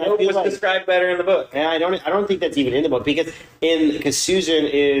hole that I hope was described better in the book. Yeah, I don't think that's even in the book because Susan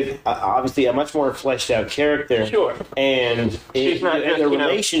is obviously a much more fleshed out character. Sure, and the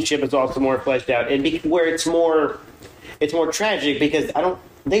relationship is also more fleshed out, and where it's more tragic because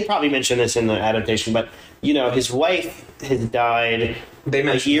They probably mentioned this in the adaptation, but his wife has died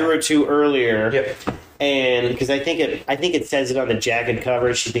a year or two earlier. Yep. And because I think it says it on the jacket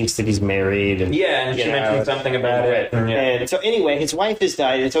cover, she thinks that he's married, and she mentioned something about it. And so anyway, his wife has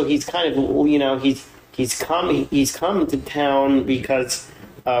died, and so he's kind of he's come to town because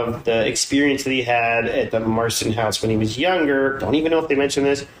of the experience that he had at the Marston house when he was younger. Don't even know if they mentioned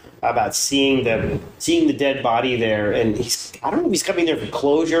this. About seeing the dead body there, and I don't know if he's coming there for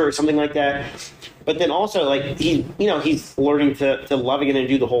closure or something like that. But then also, like he's learning to love again and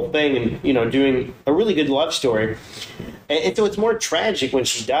do the whole thing, and doing a really good love story. And so it's more tragic when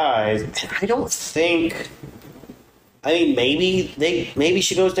she dies. And I don't think. I mean, maybe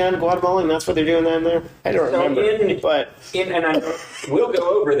she goes down to Guatemala, and that's what they're doing down there. I don't remember. And I will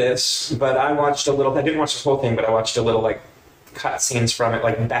go over this, but I watched a little. I didn't watch the whole thing, but I watched a little cut scenes from it,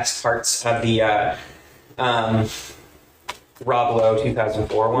 like best parts of the Rob Lowe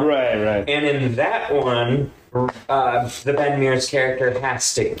 2004 one. Right. And in that one, the Ben Mears character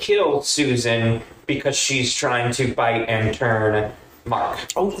has to kill Susan because she's trying to bite and turn Mark.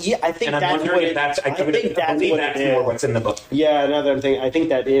 Oh yeah, I think And I'm that's wondering what if that's. I believe that's more what's in the book. Yeah, another thing. I think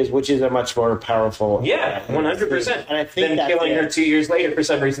that is, which is a much more powerful. Yeah, 100%. And I think than killing her 2 years later for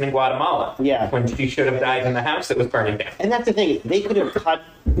some reason in Guatemala. Yeah, when she should have died in the house that was burning down. And that's the thing. They could have cut.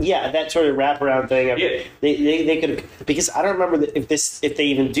 Yeah, that sort of wraparound thing. Yeah. They could have, because I don't remember if they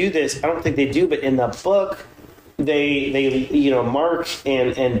even do this. I don't think they do. But in the book, they Mark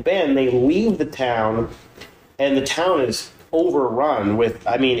and Ben, they leave the town, and the town is overrun with.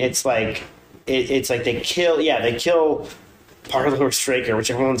 I mean, it's like they kill Parlo or Straker,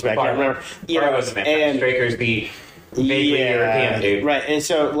 whichever one's back. I can't remember. Parlo's the man. And Straker's the vaguely European dude. Right. And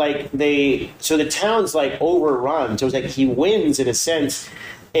so the town's like overrun. So it's like he wins in a sense,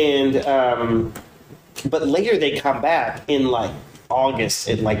 and but later they come back in like August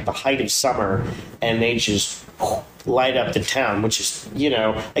at like the height of summer, and they just light up the town, which is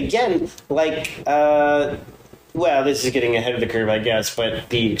again like. Well, this is getting ahead of the curve, I guess, but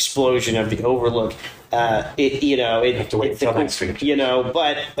the explosion of the Overlook, have to wait until next week. wait until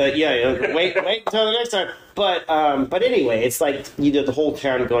the next time. But anyway, it's like the whole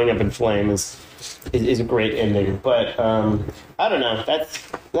town going up in flames is a great ending. But I don't know.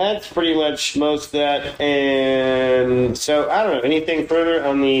 That's pretty much most of that. And so I don't know anything further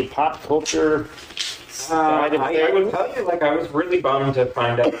on the pop culture. I would tell you, I was really bummed to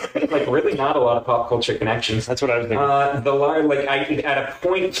find out, really not a lot of pop culture connections. That's what I was thinking. At a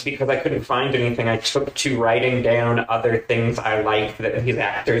point, because I couldn't find anything, I took to writing down other things I liked that these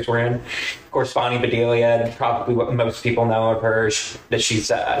actors were in. Of course, Bonnie Bedelia, probably what most people know of her, that she's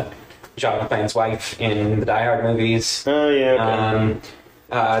John McClane's wife in the Die Hard movies. Oh, yeah.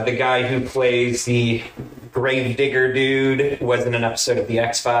 Okay. The guy who plays the Gravedigger dude was in an episode of The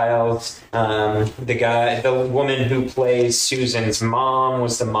X-Files. The woman who plays Susan's mom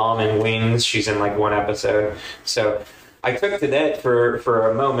was the mom in Wings. She's in one episode. So I took to that for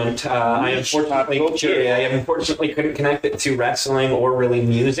a moment. I unfortunately couldn't connect it to wrestling or really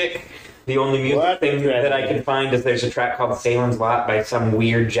music. The only music thing that I can find is there's a track called Salem's Lot by some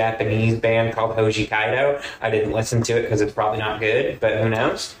weird Japanese band called Hoji Kaido. I didn't listen to it because it's probably not good, but who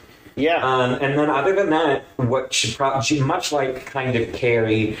knows? Yeah. And then other than that, what should much like kind of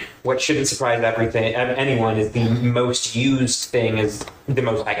Carrie, what shouldn't surprise anyone is the most used thing is the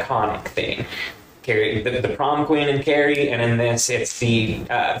most iconic thing. Carrie, the prom queen in Carrie, and in this, it's the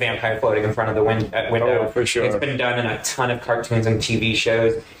vampire floating in front of the window. Oh, for sure. It's been done in a ton of cartoons and TV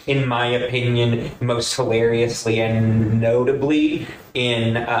shows. In my opinion, most hilariously and notably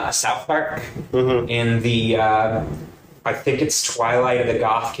in South Park, in the I think it's Twilight of the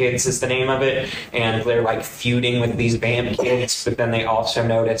Goth Kids is the name of it, and they're feuding with these vamp kids, but then they also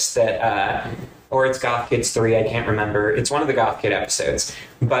notice that or it's Goth Kids 3, I can't remember. It's one of the Goth Kid episodes.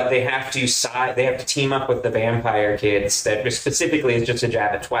 But they have to team up with the vampire kids that specifically is just a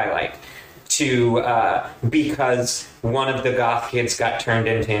jab at Twilight because one of the Goth Kids got turned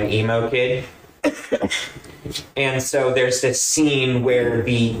into an emo kid. And so there's this scene where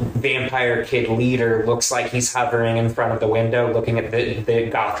the vampire kid leader looks like he's hovering in front of the window looking at the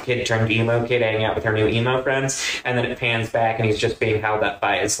goth kid turned emo kid hanging out with her new emo friends, and then it pans back and he's just being held up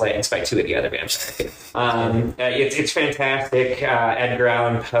by his legs by two of the other vampire kids. It's fantastic. Edgar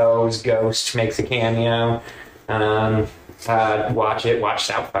Allan Poe's Ghost makes a cameo. Watch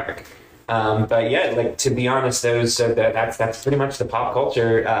South Park. But yeah, to be honest, that's pretty much the pop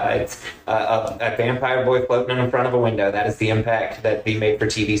culture. It's a vampire boy floating in front of a window. That is the impact that the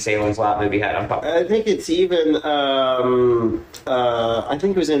made-for-TV Salem's Lot movie had on pop culture. I think it's even. I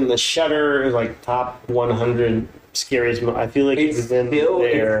think it was in the Shudder, top 100 scariest. I feel like it's in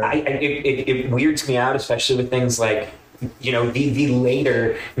there. It weirds me out, especially with things like the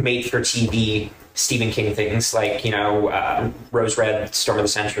later made-for-TV Stephen King things Rose Red, Storm of the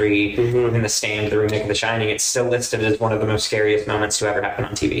Century, and The Stand, the remake of The Shining. It's still listed as one of the most scariest moments to ever happen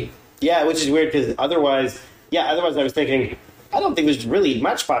on TV. Yeah, which is weird because otherwise I was thinking, I don't think there's really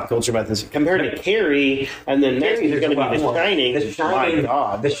much pop culture about this compared to Carrie, and then next is going to be The Shining. The Shining, my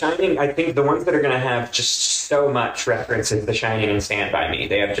God. The Shining, I think the ones that are going to have just so much references The Shining and Stand By Me.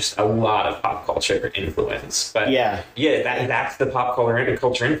 They have just a lot of pop culture influence. But that's the pop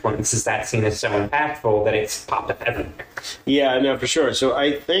culture influence. Is that scene is so impactful that it's popped up everywhere. Yeah, no, for sure. So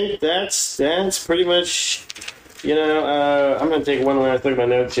I think that's pretty much. I'm going to take one last look at my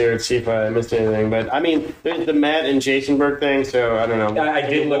notes here and see if I missed anything. But, I mean, there's the Matt and Jason Burke thing, so I don't know. I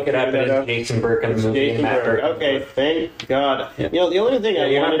did look it up. It is Jason Burke in the movie. Jason Burke. Okay, thank God. Yeah. The only thing I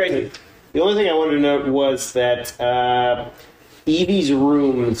wanted to note was that Evie's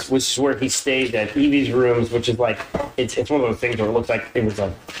rooms, which is where he stayed at, Evie's rooms, which is it's one of those things where it looks like it was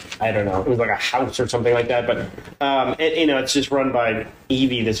a I don't know, it was like a house or something like that. But it's just run by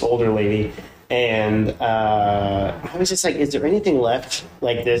Evie, this older lady, and I was just like, is there anything left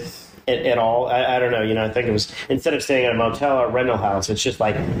like this at all? I don't know. I think it was, instead of staying at a motel or rental house, it's just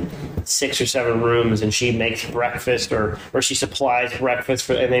like 6 or 7 rooms, and she makes breakfast or she supplies breakfast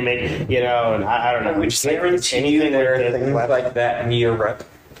and they make, and I don't know. We just guarantee you there are things like that in Europe.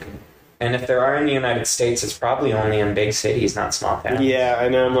 And if there are in the United States, it's probably only in big cities, not small towns. Yeah, I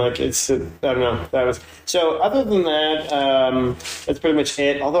know. I'm like, I don't know. That was so. Other than that, that's pretty much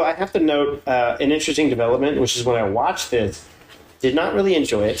it. Although I have to note an interesting development, which is when I watched this, did not really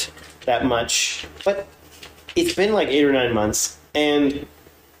enjoy it that much. But it's been like 8 or 9 months, and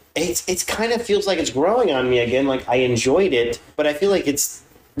it's kind of feels like it's growing on me again. Like I enjoyed it, but I feel like it's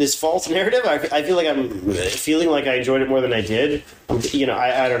this false narrative. I feel like I'm feeling like I enjoyed it more than I did.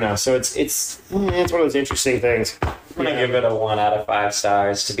 I don't know. So it's one of those interesting things. I'm gonna give it a 1 out of 5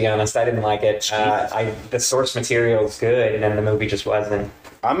 stars. To be honest, I didn't like it. The source material is good, and then the movie just wasn't.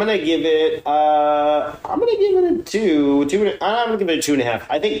 I'm gonna give it. A 2. I'm gonna give it a 2.5.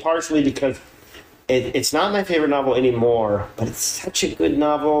 I think partially because it's not my favorite novel anymore, but it's such a good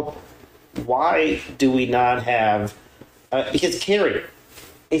novel. Why do we not have? Because Carrie.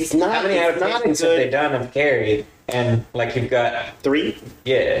 It's not. How many adaptations have they done of Carrie? And like you've got 3.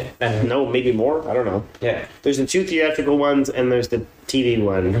 Yeah. And no, maybe more. I don't know. Yeah. There's the 2 theatrical ones, and there's the TV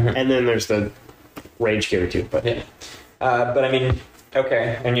one, and then there's the Rage Carrie 2. But yeah. But I mean,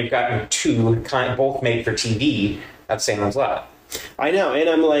 okay, and you've gotten 2 both made for TV of Salem's Lot. I know, and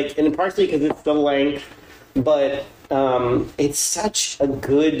I'm like, and partially because it's the length, but it's such a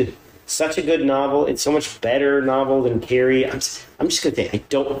good novel. It's so much better novel than Carrie. I'm just gonna say I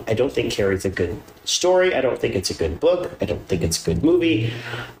don't think Carrie's a good story. I don't think it's a good book. I don't think it's a good movie.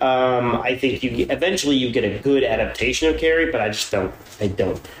 I think eventually you get a good adaptation of Carrie, but I just don't. I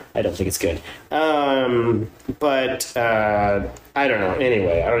don't think it's good. But I don't know.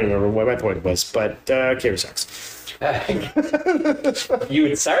 Anyway, I don't even remember what my point was. But Carrie sucks. You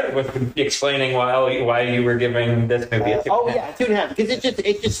had started with explaining why you were giving this movie a 2.5. Oh yeah, 2.5. Because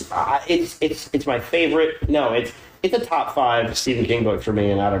it's my favorite. No, it's a top 5 Stephen King book for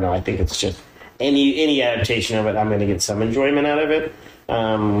me, and I don't know. I think it's just any adaptation of it, I'm going to get some enjoyment out of it.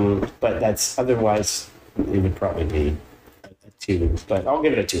 But that's otherwise it would probably be a 2. But I'll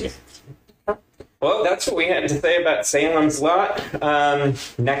give it a 2. Well, that's what we had to say about Salem's Lot.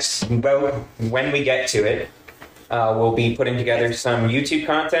 When we get to it, we'll be putting together some YouTube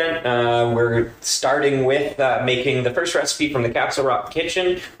content. We're starting with making the first recipe from the Capsule Rock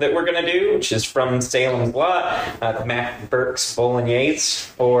Kitchen that we're going to do, which is from Salem's Lot, the Matt Burke's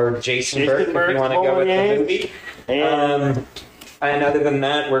Bolognese, or Jason Burke, if you want to go with the movie. And other than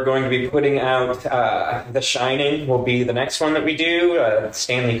that, we're going to be putting out The Shining will be the next one that we do,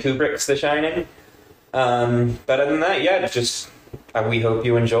 Stanley Kubrick's The Shining. But other than that, yeah, just... we hope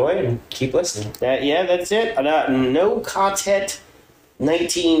you enjoy and keep listening. That's it. No Quartet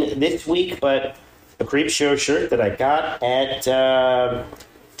 19 this week, but a Creep Show shirt that I got at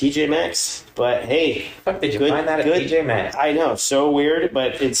TJ Maxx. But hey, did you find that at TJ Maxx? I know, so weird,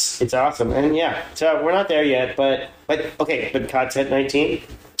 but it's awesome. And yeah, so we're not there yet, but okay, but Quartet 19,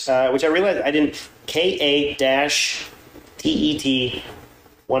 which I realized I didn't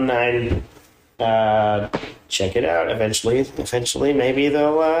KA-TET19. Check it out. Eventually, maybe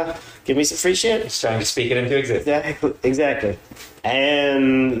they'll give me some free shit. Just trying to speak it into existence. Exactly.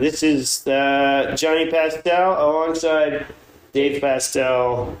 And this is Johnny Pastel alongside Dave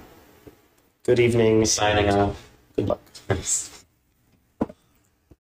Pastel. Good evening. Signing off. Good luck.